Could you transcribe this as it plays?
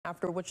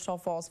after Wichita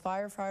Falls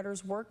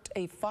firefighters worked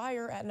a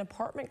fire at an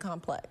apartment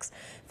complex.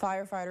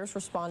 Firefighters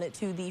responded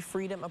to the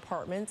Freedom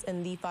Apartments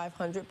in the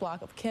 500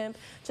 block of Kemp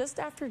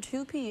just after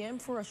 2 p.m.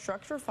 for a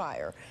structure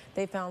fire.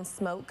 They found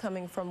smoke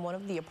coming from one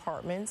of the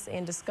apartments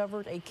and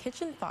discovered a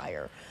kitchen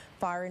fire.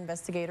 Fire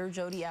investigator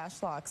Jody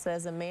Ashlock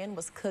says a man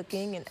was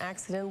cooking and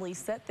accidentally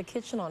set the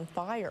kitchen on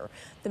fire.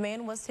 The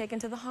man was taken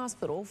to the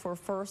hospital for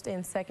first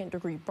and second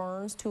degree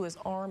burns to his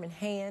arm and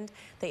hand.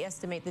 They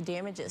estimate the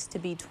damages to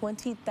be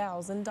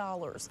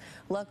 $20,000.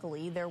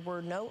 Luckily, there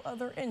were no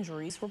other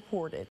injuries reported.